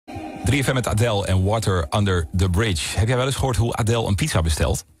3FM met Adele en Water Under the Bridge. Heb jij wel eens gehoord hoe Adele een pizza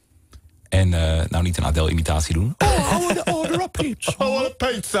bestelt? En nou niet een Adele-imitatie doen. I want to order a pizza. I want a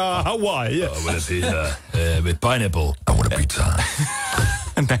pizza Hawaii. I want a pizza with pineapple. I want a pizza.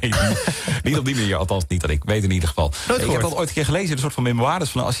 Nee, niet op die manier. Althans niet dat ik weet in ieder geval. Ik heb dat ooit een keer gelezen. Een soort van memoires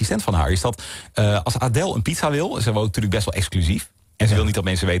van een assistent van haar. Is dat als Adele een pizza wil. Ze woont natuurlijk best wel exclusief. En ze wil niet dat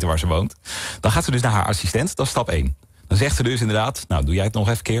mensen weten waar ze woont. Dan gaat ze dus naar haar assistent. Dat is stap 1. Dan zegt ze dus inderdaad. Nou, doe jij het nog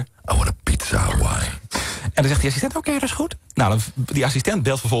even een keer. I want a pizza Hawaii. En dan zegt die assistent, oké, dat is goed. Nou, die assistent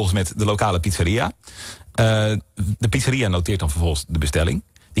belt vervolgens met de lokale pizzeria. De pizzeria noteert dan vervolgens de bestelling.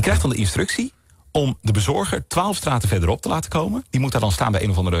 Die krijgt dan de instructie om de bezorger 12 straten verderop te laten komen. Die moet daar dan staan bij een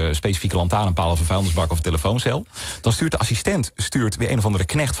of andere specifieke lantaarnpaal of een vuilnisbak of een telefooncel. Dan stuurt de assistent weer een of andere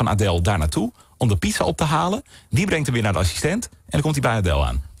knecht van Adele daar naartoe om de pizza op te halen. Die brengt hem weer naar de assistent en dan komt hij bij Adele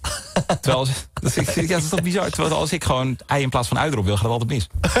aan. Terwijl, dat is toch bizar. Terwijl als ik gewoon ei in plaats van ui erop wil, gaat het altijd mis.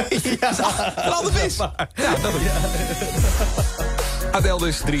 Ja, dat gaat altijd mis. Ja, dat is. Adele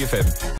dus, 3FM.